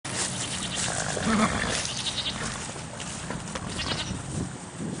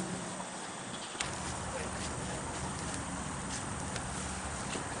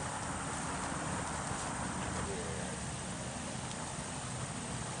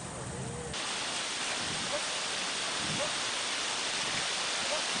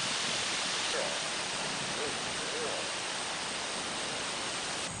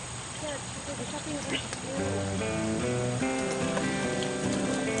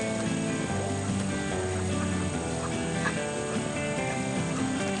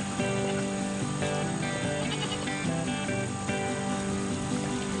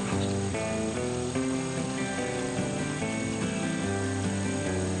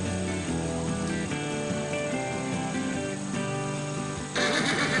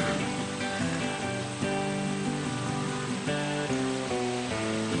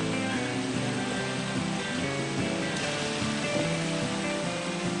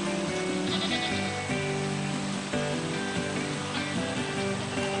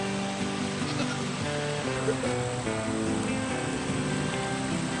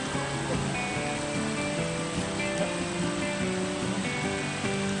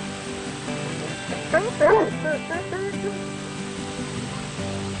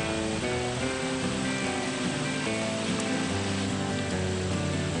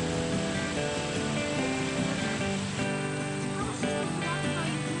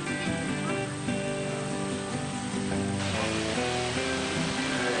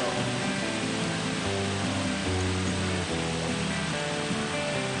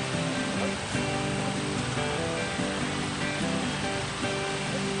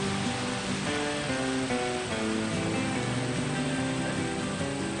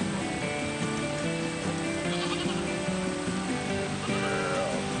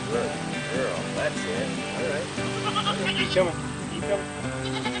Keep coming. Keep coming.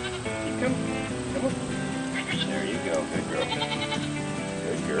 Keep coming. Come on. There you go. Good girl.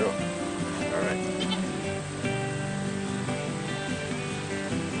 Good girl. All right.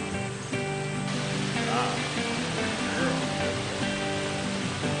 Ah. Good girl.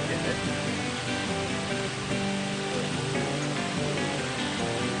 Getting it.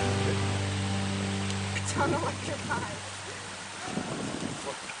 Don't electrify.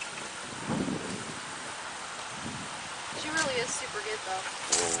 She really is super good though.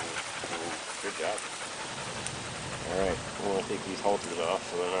 Good job. Alright, I'm going to take these halters off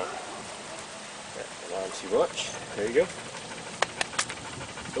so they're not on too much. There you go.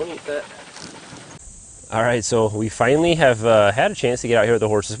 Don't eat that. Alright, so we finally have had a chance to get out here with the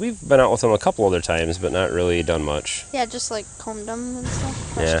horses. We've been out with them a couple other times, but not really done much. Yeah, just like combed them and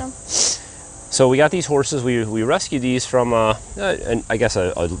stuff. Brushed them. So we got these horses. We rescued these from, I guess,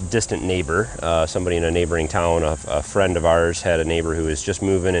 a distant neighbor, somebody in a neighboring town. A friend of ours had a neighbor who was just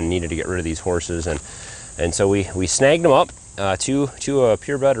moving and needed to get rid of these horses, and so we snagged them up. Two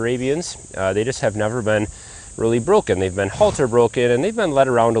purebred Arabians. They just have never been really broken. They've been halter broken and they've been led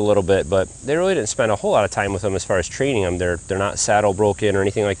around a little bit, but they really didn't spend a whole lot of time with them as far as training them. They're not saddle broken or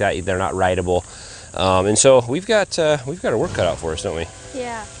anything like that. They're not rideable, and so we've got a work cut out for us, don't we?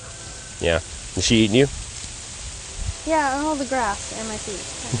 Yeah. Yeah. Is she eating you? Yeah, and all the grass and my feet.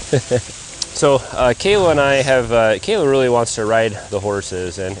 So Kayla and I have, Kayla really wants to ride the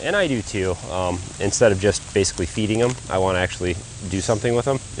horses, and I do too. Instead of just basically feeding them, I want to actually do something with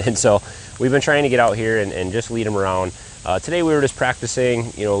them. And so we've been trying to get out here and just lead them around. Today we were just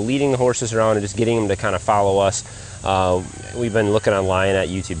practicing, leading the horses around and just getting them to kind of follow us. We've been looking online at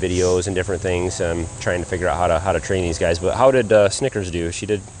YouTube videos and different things, trying to figure out how to train these guys. But how did Snickers do? She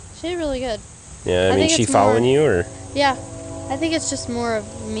did really good. Yeah, I mean, she following you, or? Yeah, I think it's just more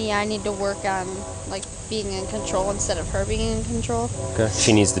of me. I need to work on like being in control instead of her being in control. Okay.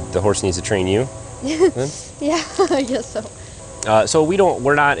 The horse needs to train you. Yeah, I guess so. So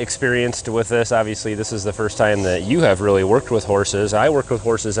we're not experienced with this. Obviously, this is the first time that you have really worked with horses. I worked with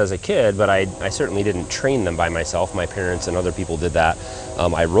horses as a kid, but I certainly didn't train them by myself. My parents and other people did that.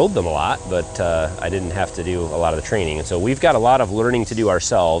 I rode them a lot, but I didn't have to do a lot of the training. And so we've got a lot of learning to do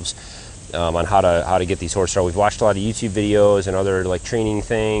ourselves on how to get these horses started. We've watched a lot of YouTube videos and other like training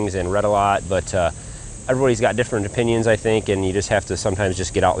things and read a lot, but everybody's got different opinions, I think, and you just have to sometimes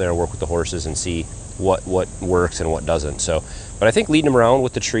just get out there and work with the horses and see what works and what doesn't. So, but I think leading them around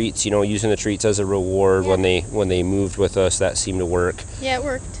with the treats, using the treats as a reward, when they moved with us, that seemed to work. Yeah, it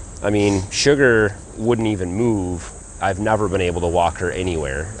worked. I mean, Sugar wouldn't even move. I've never been able to walk her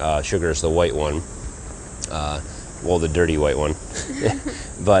anywhere. Sugar is the white one. Well, the dirty white one.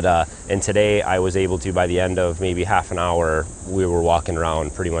 But and today I was able to, by the end of maybe half an hour, we were walking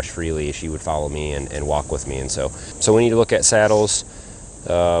around pretty much freely. She would follow me and walk with me. And so we need to look at saddles.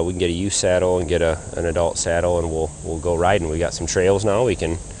 We can get a youth saddle and get an adult saddle, and we'll go riding. We got some trails now. We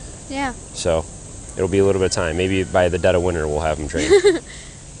can. Yeah. So it'll be a little bit of time. Maybe by the dead of winter we'll have them trained.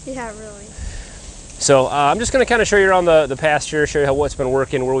 Yeah, really. So I'm just going to kind of show you around the pasture, show you what's been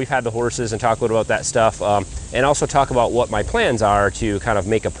working, where we've had the horses, and talk a little about that stuff, and also talk about what my plans are to kind of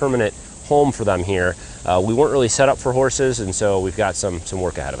make a permanent home for them here. We weren't really set up for horses, and so we've got some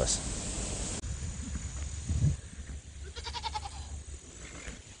work ahead of us.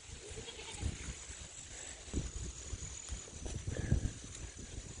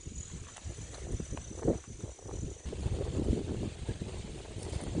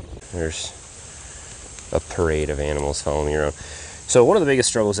 There's a parade of animals following me around. So one of the biggest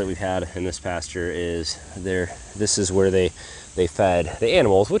struggles that we've had in this pasture is this is where they fed the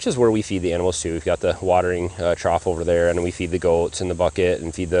animals, which is where we feed the animals too. We've got the watering trough over there, and we feed the goats in the bucket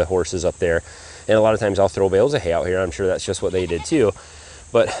and feed the horses up there. And a lot of times I'll throw bales of hay out here. I'm sure that's just what they did too.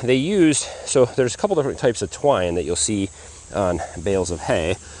 But they used, so there's a couple different types of twine that you'll see on bales of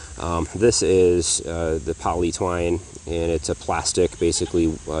hay. This is the poly twine, and it's a plastic,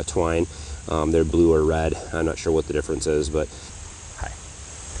 basically, twine. They're blue or red. I'm not sure what the difference is, but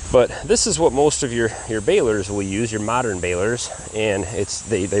this is what most of your balers will use, your modern balers, and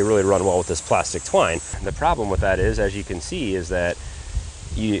they really run well with this plastic twine. The problem with that is, as you can see, is that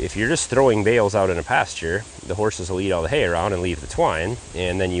if you're just throwing bales out in a pasture, the horses will eat all the hay around and leave the twine,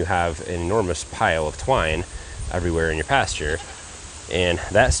 and then you have an enormous pile of twine everywhere in your pasture. And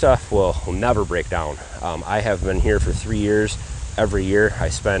that stuff will never break down. I have been here for 3 years. Every year I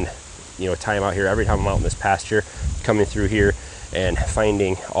spend time out here. Every time I'm out in this pasture, coming through here and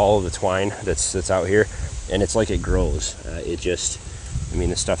finding all of the twine that's out here, and it's like it grows. This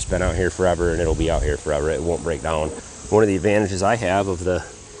stuff's been out here forever, and it'll be out here forever. It won't break down. One of the advantages I have of the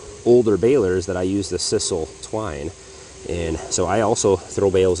older balers that I use the sisal twine, and so I also throw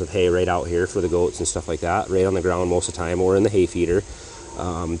bales of hay right out here for the goats and stuff like that, right on the ground most of the time, or in the hay feeder,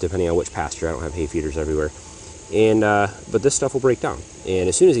 depending on which pasture. I don't have hay feeders everywhere. And but this stuff will break down, and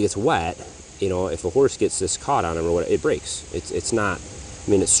as soon as it gets wet, if a horse gets this caught on him or what, it breaks. It's not,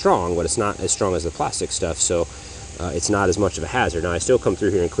 it's strong, but it's not as strong as the plastic stuff, so it's not as much of a hazard. Now I still come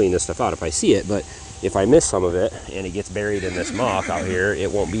through here and clean this stuff out if I see it, but if I miss some of it and it gets buried in this muck out here,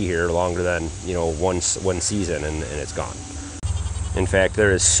 it won't be here longer than one season, and it's gone. In fact,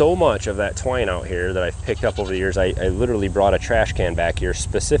 there is so much of that twine out here that I've picked up over the years. I literally brought a trash can back here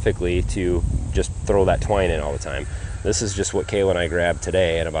specifically to just throw that twine in all the time. This is just what Kayla and I grabbed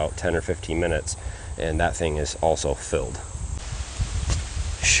today in about 10 or 15 minutes, and that thing is also filled.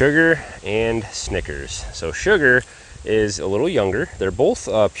 Sugar and Snickers. So Sugar is a little younger. They're both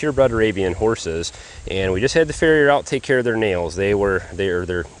purebred Arabian horses, and we just had the farrier out take care of their nails. Their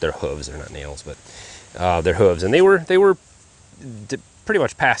hooves. They're not nails, but their hooves, and they were pretty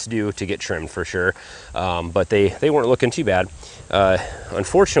much past due to get trimmed for sure, but they weren't looking too bad.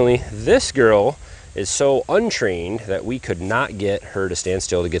 Unfortunately, this girl is so untrained that we could not get her to stand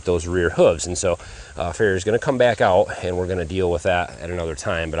still to get those rear hooves, and so farrier's going to come back out, and we're going to deal with that at another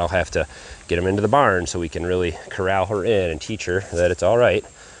time. But I'll have to get him into the barn so we can really corral her in and teach her that it's all right,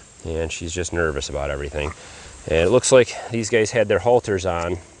 and she's just nervous about everything. And it looks like these guys had their halters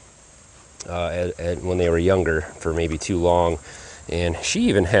on when they were younger for maybe too long, and she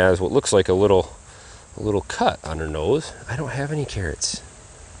even has what looks like a little cut on her nose. I don't have any carrots,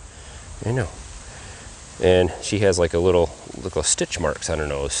 I know, and she has like a little stitch marks on her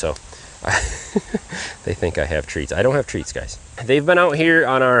nose, so they think I have treats. I don't have treats, guys. They've been out here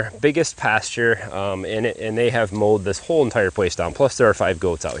on our biggest pasture, and they have mowed this whole entire place down, plus there are 5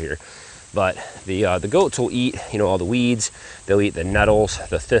 goats out here. But the goats will eat, all the weeds. They'll eat the nettles,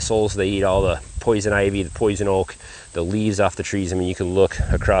 the thistles. They eat all the poison ivy, the poison oak, the leaves off the trees. You can look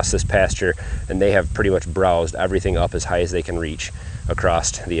across this pasture, and they have pretty much browsed everything up as high as they can reach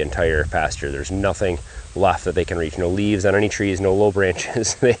across the entire pasture. There's nothing left that they can reach. No leaves on any trees, no low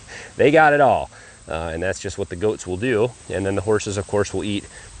branches. They got it all, and that's just what the goats will do. And then the horses, of course, will eat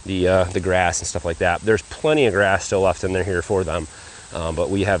the grass and stuff like that. There's plenty of grass still left in there here for them. But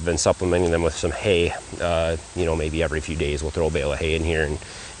we have been supplementing them with some hay. Maybe every few days we'll throw a bale of hay in here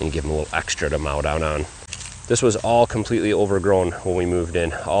and give them a little extra to mow down on. This was all completely overgrown when we moved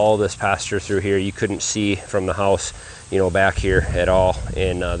in. All this pasture through here you couldn't see from the house, back here at all.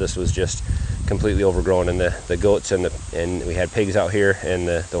 And this was just completely overgrown. And the goats and we had pigs out here, and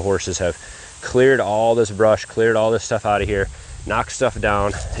the horses have cleared all this brush, cleared all this stuff out of here, knocked stuff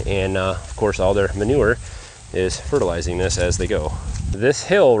down, and of course all their manure is fertilizing this as they go. This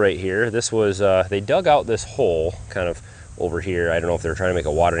hill right here, this was, they dug out this hole kind of over here. I don't know if they were trying to make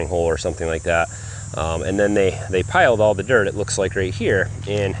a watering hole or something like that. And then they piled all the dirt, it looks like right here.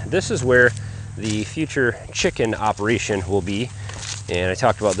 And this is where the future chicken operation will be. And I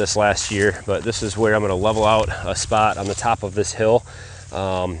talked about this last year, but this is where I'm gonna level out a spot on the top of this hill.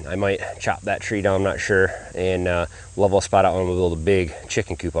 I might chop that tree down, I'm not sure, and level a spot out and we'll build a big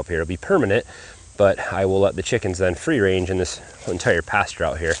chicken coop up here. It'll be permanent, but I will let the chickens then free range in this entire pasture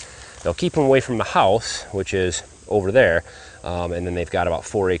out here. They'll keep them away from the house, which is over there, and then they've got about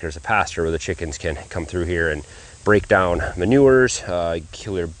 4 acres of pasture where the chickens can come through here and break down manures,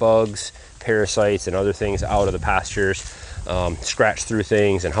 killer bugs, parasites, and other things out of the pastures, scratch through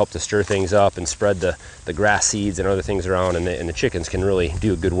things and help to stir things up and spread the grass seeds and other things around, and the chickens can really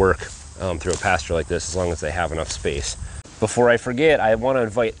do good work through a pasture like this as long as they have enough space. Before I forget, I want to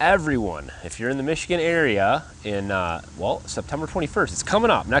invite everyone, if you're in the Michigan area in, well, September 21st, it's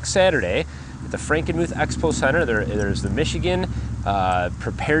coming up next Saturday at the Frankenmuth Expo Center. There's the Michigan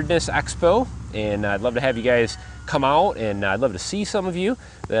Preparedness Expo, and I'd love to have you guys come out, and I'd love to see some of you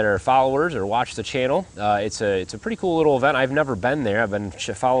that are followers or watch the channel. It's a pretty cool little event. I've never been there. I've been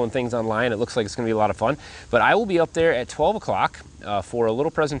following things online. It looks like it's going to be a lot of fun. But I will be up there at 12 o'clock for a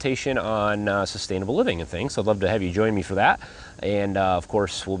little presentation on sustainable living and things. So I'd love to have you join me for that. And of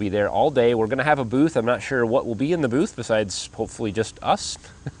course, we'll be there all day. We're going to have a booth. I'm not sure what will be in the booth besides hopefully just us.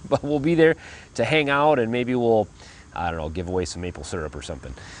 But we'll be there to hang out, and maybe we'll, I don't know, give away some maple syrup or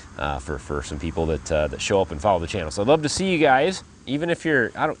something for some people that show up and follow the channel. So I'd love to see you guys. Even if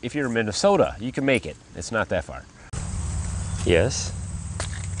you're in Minnesota, you can make it. It's not that far. Yes.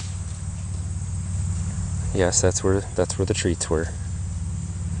 Yes, that's where the treats were.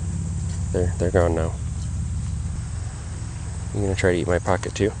 They're gone now. You gonna try to eat my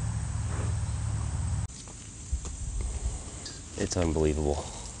pocket too? It's unbelievable.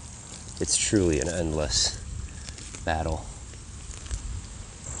 It's truly an endless battle.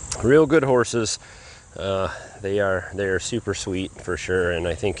 Real good horses. They are super sweet for sure, and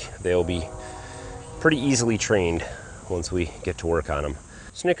I think they'll be pretty easily trained once we get to work on them.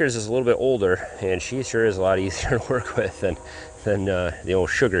 Snickers is a little bit older, and she sure is a lot easier to work with than the old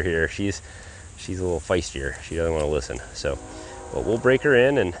Sugar here. She's a little feistier. She doesn't want to listen. So, but we'll break her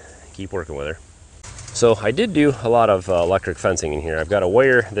in and keep working with her. So I did do a lot of electric fencing in here. I've got a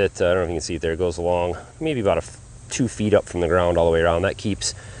wire that I don't know if you can see it there. It goes along maybe about 2 feet up from the ground all the way around. That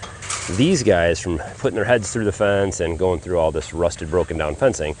keeps these guys from putting their heads through the fence and going through all this rusted, broken down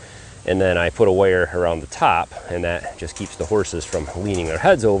fencing. And then I put a wire around the top, and that just keeps the horses from leaning their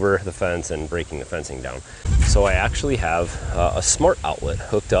heads over the fence and breaking the fencing down. So I actually have a smart outlet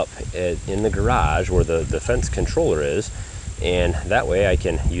hooked up in the garage where the fence controller is, and that way I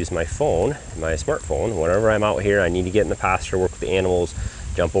can use my phone, my smartphone, whenever I'm out here, I need to get in the pasture, work with the animals,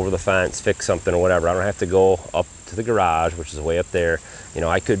 jump over the fence, fix something or whatever. I don't have to go up to the garage, which is way up there. You know,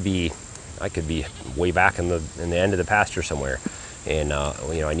 I could be way back in the end of the pasture somewhere, and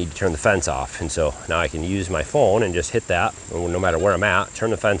you know, I need to turn the fence off. And so now I can use my phone and just hit that, no matter where I'm at,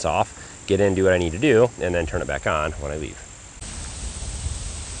 turn the fence off, get in, do what I need to do, and then turn it back on when I leave.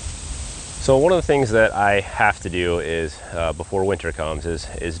 So one of the things that I have to do is, before winter comes,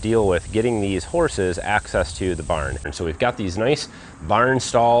 is deal with getting these horses access to the barn. And so we've got these nice barn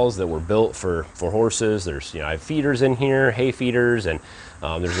stalls that were built for horses. There's, you know, I have feeders in here, hay feeders, and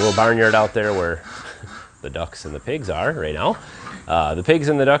there's a little barnyard out there where the ducks and the pigs are right now. The pigs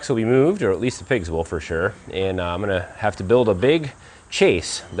and the ducks will be moved, or at least the pigs will for sure. And I'm gonna have to build a big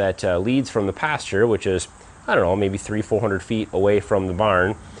chase that leads from the pasture, which is, I don't know, maybe 300-400 feet away from the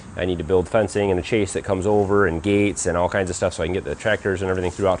barn. I need to build fencing and a chase that comes over, and gates and all kinds of stuff, so I can get the tractors and everything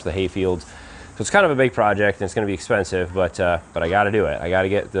throughout to the hay fields. So it's kind of a big project, and it's going to be expensive, but I got to do it. I got to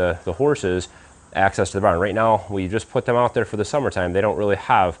get the horses access to the barn. Right now, we just put them out there for the summertime. They don't really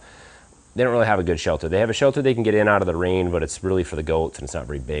have a good shelter. They have a shelter they can get in out of the rain, but it's really for the goats, and it's not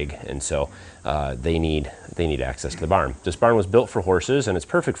very big, and so they need access to the barn. This barn was built for horses, and it's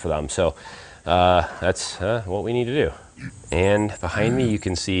perfect for them. So that's what we need to do. And behind me you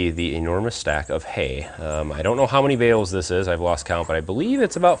can see the enormous stack of hay. I don't know how many bales this is, I've lost count, but I believe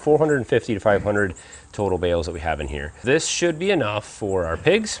it's about 450 to 500 total bales that we have in here. This should be enough for our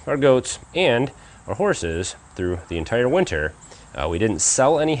pigs, our goats, and our horses through the entire winter. We didn't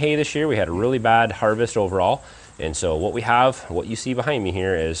sell any hay this year. We had a really bad harvest overall. And so what we have, what you see behind me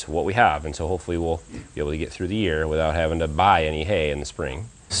here, is what we have. And so hopefully we'll be able to get through the year without having to buy any hay in the spring.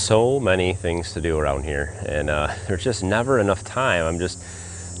 So many things to do around here, and there's just never enough time. I'm just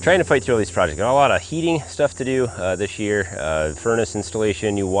trying to fight through all these projects. Got a lot of heating stuff to do this year. Furnace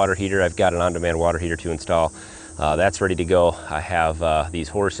installation, new water heater. I've got an on-demand water heater to install. That's ready to go. I have these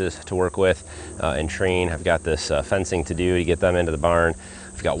horses to work with and train. I've got this fencing to do to get them into the barn.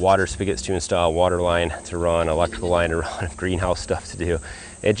 I've We've got water spigots to install, water line to run, electrical line to run, greenhouse stuff to do.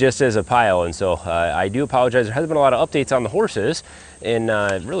 It just is a pile, and so I do apologize. There hasn't been a lot of updates on the horses, and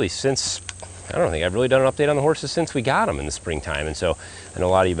really since, I don't think I've really done an update on the horses since we got them in the springtime, and so I know a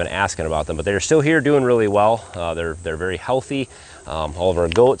lot of you have been asking about them, but they're still here doing really well. They're very healthy. All of our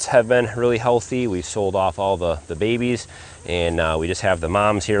goats have been really healthy. We've sold off all the babies, and we just have the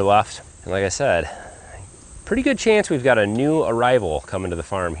moms here left. And like I said, pretty good chance we've got a new arrival coming to the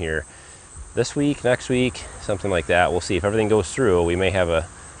farm here this week, next week, something like that. We'll see. If everything goes through, we may have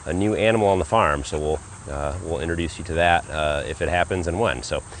a new animal on the farm, so we'll introduce you to that if it happens and when.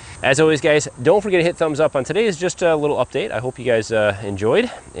 So as always, guys, don't forget to hit thumbs up on today's just a little update. I hope you guys enjoyed,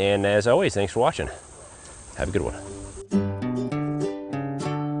 and as always, thanks for watching. Have a good one.